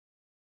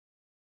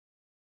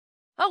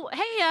Oh,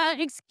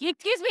 hey,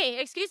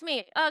 excuse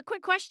me.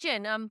 Quick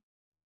question.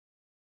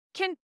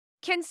 Can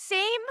can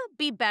same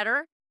be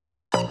better?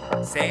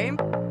 Same?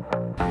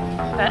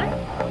 Better?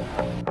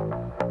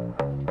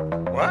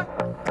 What?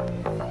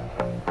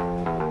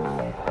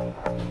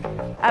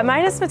 At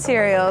Midas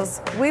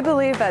Materials, we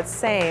believe that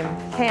same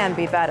can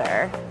be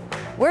better.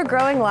 We're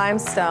growing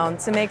limestone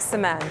to make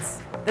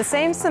cements, the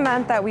same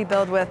cement that we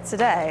build with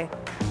today,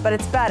 but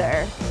it's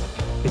better.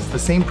 It's the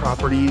same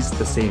properties,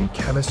 the same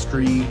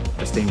chemistry,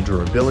 the same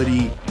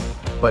durability,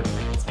 but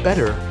it's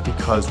better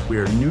because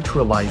we're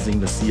neutralizing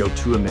the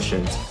CO2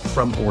 emissions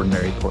from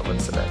ordinary Portland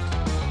cement.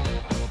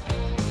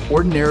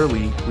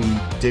 Ordinarily, we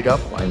dig up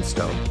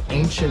limestone,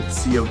 ancient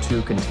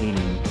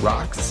CO2-containing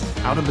rocks,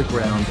 out of the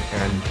ground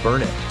and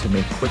burn it to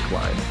make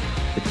quicklime,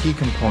 the key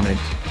component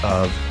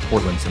of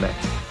Portland cement.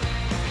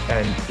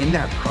 And in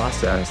that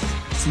process,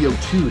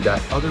 CO2 that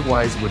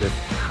otherwise would have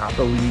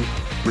happily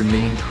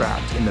remained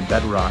trapped in the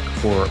bedrock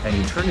for an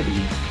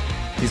eternity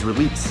is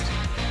released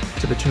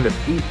to the tune of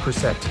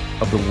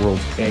 8% of the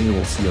world's annual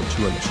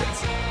CO2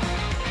 emissions.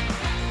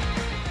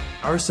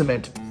 Our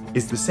cement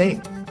is the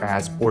same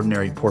as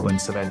ordinary Portland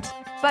cement,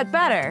 But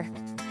better.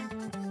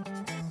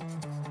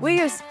 We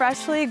use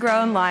freshly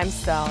grown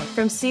limestone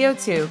from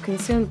CO2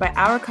 consumed by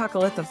our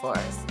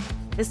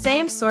coccolithophores, the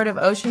same sort of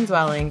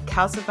ocean-dwelling,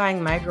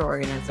 calcifying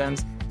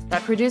microorganisms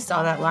that produced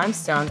all that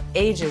limestone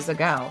ages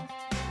ago.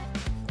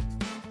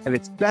 And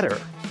it's better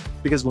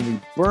because when we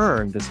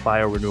burn this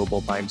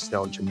biorenewable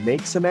limestone to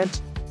make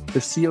cement, the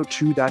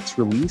CO2 that's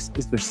released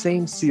is the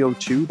same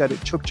CO2 that it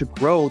took to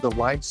grow the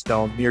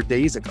limestone mere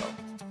days ago.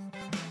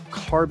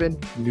 Carbon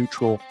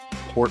neutral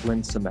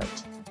Portland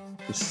cement.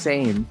 The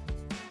same,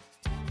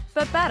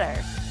 But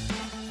better.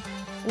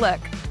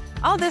 Look,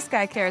 all this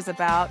guy cares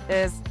about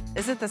is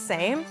it the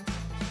same?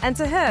 And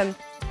to him,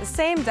 the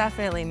same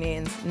definitely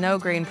means no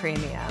green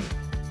premium.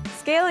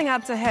 Scaling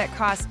up to hit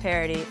cost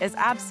parity is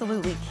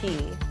absolutely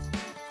key.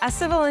 As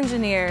civil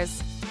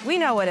engineers, we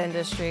know what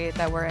industry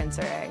that we're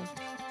entering.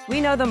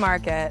 We know the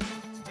market,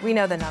 we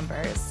know the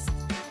numbers.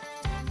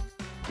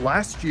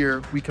 last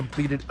year, we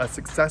completed a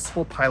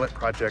successful pilot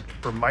project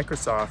for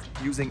Microsoft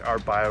using our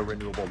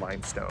biorenewable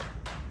limestone.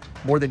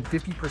 More than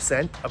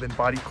 50% of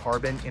embodied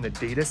carbon in a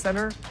data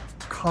center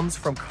comes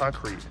from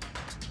concrete,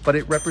 but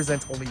it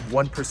represents only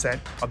 1%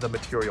 of the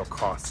material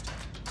cost.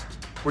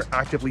 We're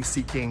actively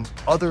seeking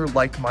other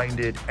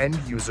like-minded end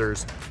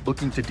users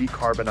looking to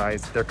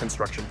decarbonize their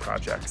construction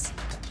projects.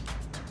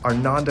 Our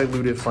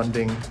non-dilutive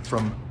funding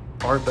from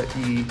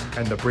ARPA-E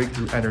and the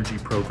Breakthrough Energy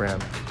Program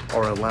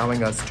are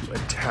allowing us to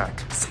attack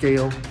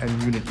scale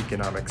and unit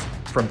economics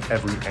from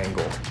every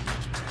angle.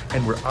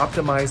 And we're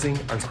optimizing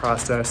our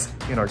process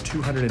in our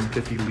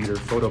 250-liter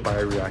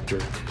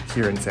photobioreactor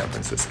here in San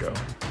Francisco.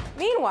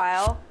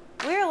 Meanwhile,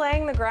 we're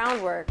laying the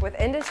groundwork with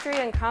industry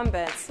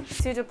incumbents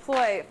to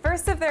deploy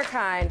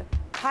first-of-their-kind,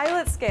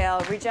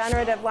 pilot-scale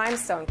regenerative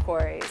limestone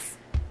quarries.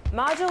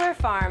 Modular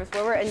farms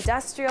where we're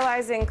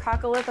industrializing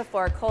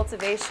coccolithophore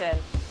cultivation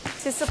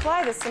to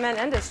supply the cement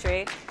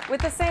industry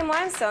with the same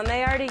limestone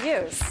they already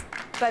use,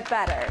 but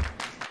better.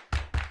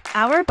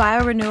 Our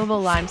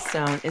biorenewable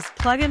limestone is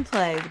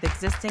plug-and-play with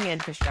existing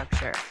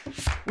infrastructure.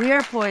 We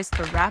are poised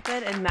for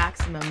rapid and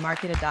maximum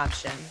market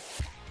adoption.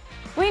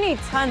 We need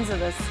tons of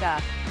this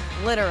stuff,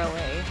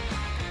 literally.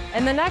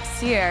 In the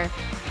next year,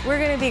 we're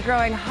going to be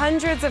growing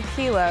hundreds of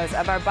kilos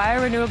of our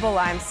biorenewable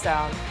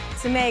limestone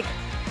to make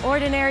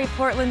ordinary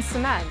Portland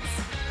cements.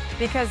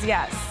 Because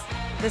yes,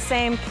 the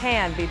same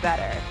can be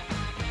better.